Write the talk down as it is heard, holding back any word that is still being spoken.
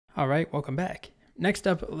All right, welcome back. Next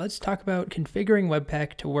up, let's talk about configuring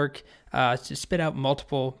Webpack to work to spit out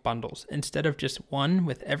multiple bundles. Instead of just one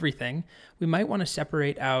with everything, we might want to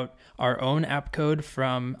separate out our own app code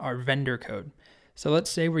from our vendor code. So let's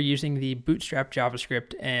say we're using the bootstrap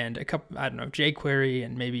JavaScript and a couple, jQuery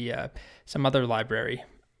and maybe some other library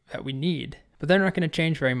that we need. But they're not going to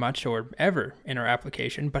change very much or ever in our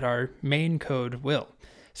application, but our main code will.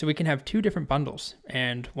 So we can have two different bundles,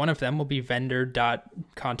 and one of them will be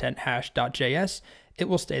vendor.contenthash.js. It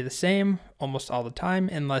will stay the same almost all the time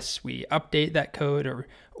unless we update that code or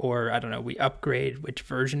we upgrade which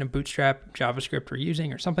version of Bootstrap JavaScript we're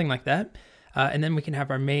using or something like that. And then we can have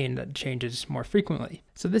our main that changes more frequently.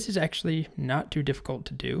 So this is actually not too difficult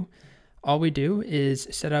to do. All we do is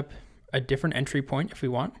set up a different entry point if we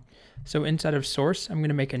want. So inside of source, I'm going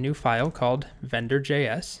to make a new file called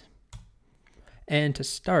Vendor.js. And to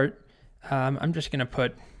start, I'm just going to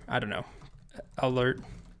put, alert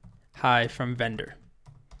hi from vendor.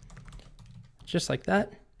 Just like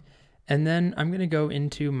that. And then I'm going to go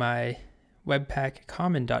into my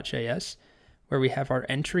webpack-common.js where we have our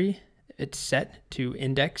entry. It's set to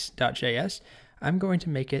index.js. I'm going to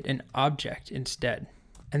make it an object instead.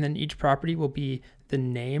 And then each property will be the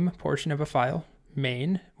name portion of a file.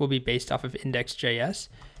 Main will be based off of index.js.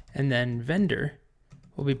 And then vendor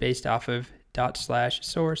will be based off of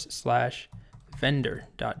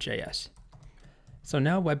 /source/vendor.js. So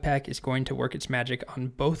now Webpack is going to work its magic on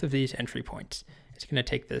both of these entry points. It's going to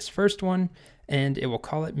take this first one and it will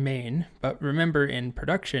call it main. But remember, in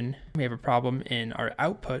production, we have a problem in our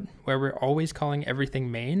output where we're always calling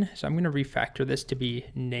everything main. So I'm going to refactor this to be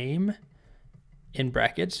name in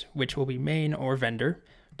brackets, which will be main or vendor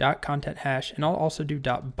 .content hash. And I'll also do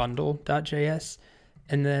 .bundle.js.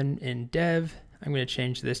 And then in dev, I'm going to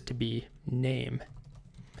change this to be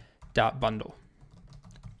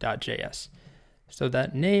name.bundle.js. So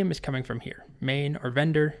that name is coming from here, main or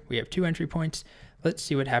vendor. We have two entry points. Let's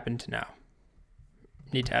see what happened now.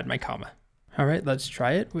 Need to add my comma. All right, let's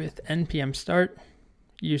try it with npm start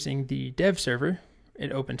using the dev server.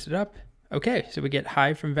 It opens it up. Okay, so we get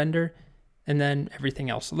hi from vendor and then everything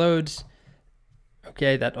else loads.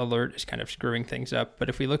 Okay, that alert is kind of screwing things up. But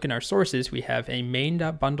if we look in our sources, we have a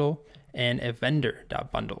main.bundle and a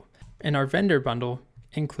vendor.bundle. And our vendor bundle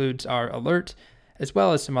includes our alert as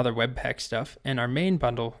well as some other Webpack stuff. And our main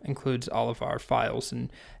bundle includes all of our files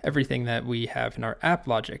and everything that we have in our app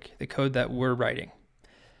logic, the code that we're writing.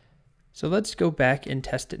 So let's go back and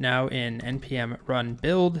test it now in npm run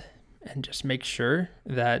build and just make sure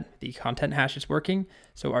that the content hash is working.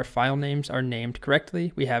 So our file names are named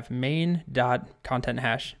correctly. We have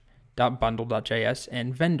main.contenthash.bundle.js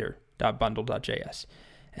and vendor.bundle.js.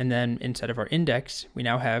 And then instead of our index, we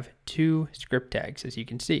now have two script tags, as you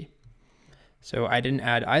can see. So I didn't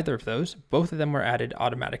add either of those. Both of them were added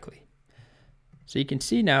automatically. So you can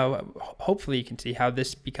see now, hopefully you can see how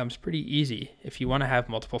this becomes pretty easy. If you want to have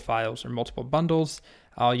multiple files or multiple bundles,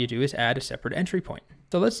 all you do is add a separate entry point.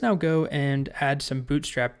 So let's now go and add some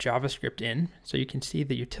Bootstrap JavaScript in so you can see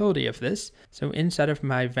the utility of this. So inside of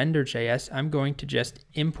my vendor.js, I'm going to just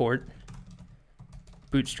import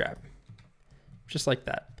Bootstrap. Just like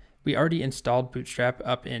that. We already installed Bootstrap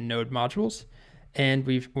up in Node modules, and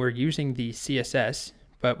we're using the CSS,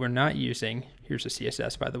 but we're not using, here's a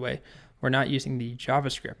CSS by the way, we're not using the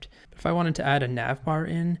JavaScript. If I wanted to add a navbar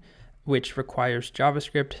in, which requires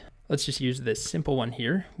JavaScript, let's just use this simple one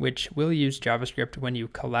here, which will use JavaScript when you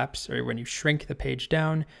collapse or when you shrink the page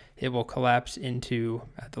down, it will collapse into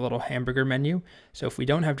the little hamburger menu. So if we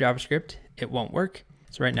don't have JavaScript, it won't work.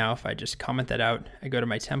 So right now, if I just comment that out, I go to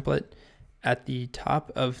my template. At the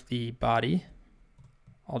top of the body,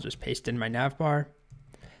 I'll just paste in my navbar,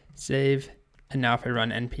 save, and now if I run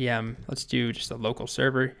npm, let's do just a local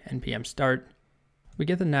server, npm start, we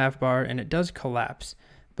get the navbar and it does collapse,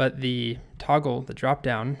 but the toggle, the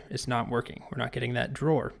dropdown, is not working. We're not getting that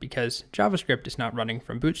drawer because JavaScript is not running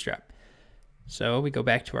from Bootstrap. So we go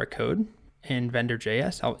back to our code in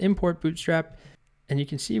vendor.js, I'll import Bootstrap, and you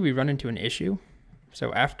can see we run into an issue.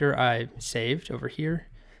 So after I saved over here,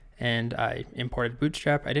 and I imported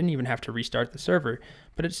Bootstrap, I didn't even have to restart the server,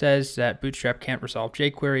 but it says that Bootstrap can't resolve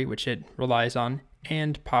jQuery, which it relies on,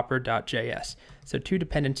 and popper.js. So two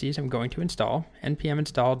dependencies I'm going to install, npm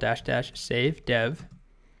install -- save dev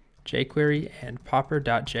jQuery and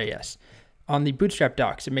popper.js. On the Bootstrap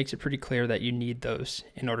docs, it makes it pretty clear that you need those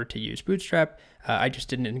in order to use Bootstrap. I just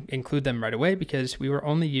didn't include them right away because we were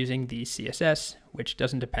only using the CSS, which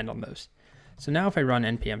doesn't depend on those. So now if I run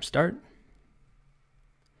npm start,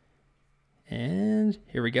 and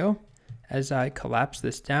here we go. As I collapse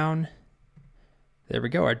this down, there we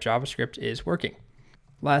go, our JavaScript is working.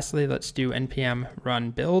 Lastly, let's do npm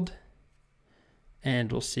run build,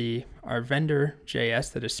 and we'll see our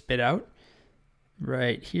Vendor.js that is spit out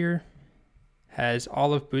right here has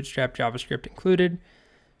all of Bootstrap JavaScript included.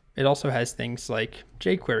 It also has things like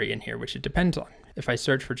jQuery in here, which it depends on. If I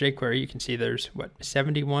search for jQuery, you can see there's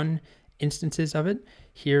 71 instances of it.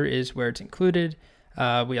 Here is where it's included.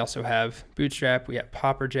 We also have Bootstrap, we have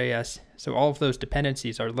Popper.js. So all of those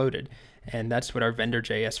dependencies are loaded, and that's what our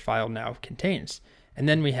Vendor.js file now contains. And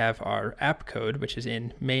then we have our app code, which is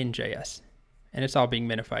in main.js, and it's all being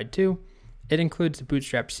minified too. It includes the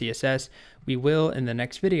Bootstrap CSS. We will, in the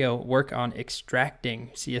next video, work on extracting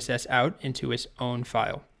CSS out into its own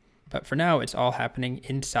file. But for now, it's all happening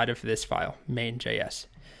inside of this file, main.js.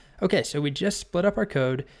 Okay, so we just split up our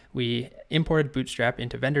code. We imported Bootstrap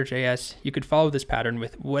into Vendor.js. You could follow this pattern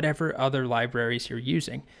with whatever other libraries you're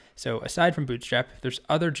using. So aside from Bootstrap, if there's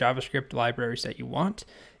other JavaScript libraries that you want,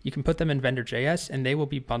 you can put them in Vendor.js and they will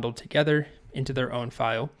be bundled together into their own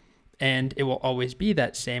file. And it will always be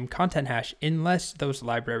that same content hash unless those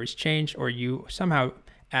libraries change or you somehow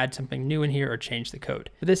add something new in here or change the code.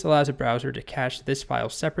 This allows a browser to cache this file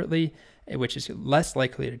separately, which is less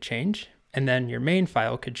likely to change, and then your main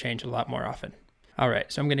file could change a lot more often. All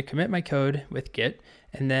right, so I'm going to commit my code with Git,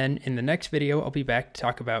 and then in the next video, I'll be back to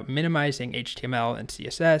talk about minimizing HTML and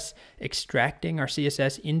CSS, extracting our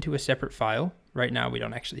CSS into a separate file. Right now, we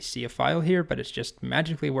don't actually see a file here, but it's just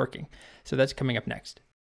magically working. So that's coming up next.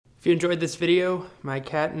 If you enjoyed this video, my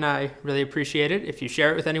cat and I really appreciate it. If you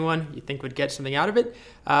share it with anyone you think would get something out of it,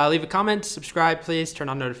 leave a comment, subscribe please, turn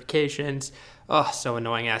on notifications. Oh, so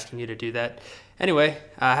annoying asking you to do that. Anyway,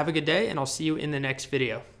 have a good day and I'll see you in the next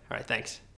video. All right, thanks.